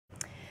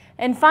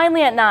And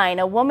finally at 9,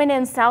 a woman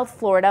in South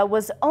Florida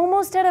was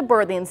almost at a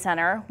birthing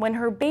center when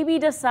her baby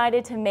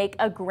decided to make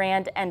a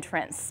grand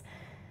entrance.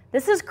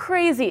 This is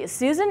crazy.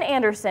 Susan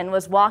Anderson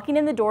was walking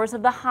in the doors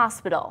of the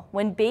hospital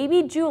when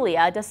baby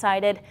Julia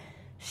decided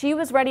she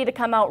was ready to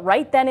come out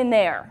right then and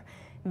there.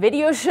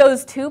 Video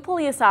shows 2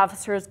 police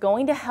officers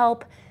going to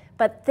help,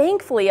 but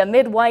thankfully a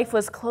midwife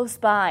was close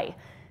by.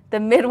 The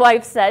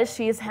midwife says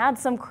she's had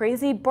some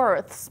crazy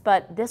births,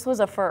 but this was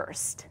a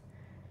first.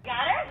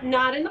 Got her?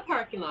 Not in the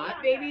parking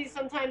lot. Babies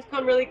sometimes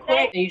come really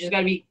quick. And you just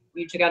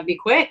gotta be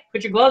quick.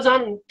 Put your gloves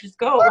on and just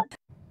go.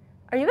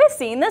 Are you guys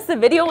seeing this? The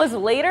video was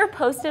later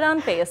posted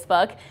on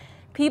Facebook.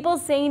 People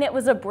saying it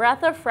was a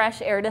breath of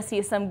fresh air to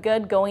see some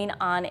good going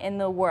on in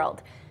the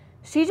world.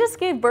 She just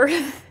gave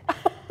birth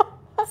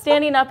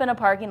standing up in a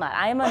parking lot.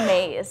 I am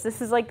amazed.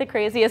 This is like the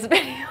craziest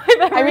video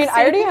I've ever seen.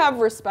 I already have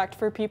respect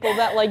for people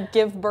that like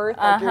give birth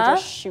like you're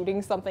just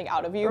shooting something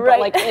out of you, but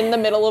like in the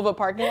middle of a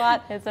parking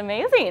lot. It's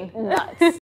amazing. Nuts.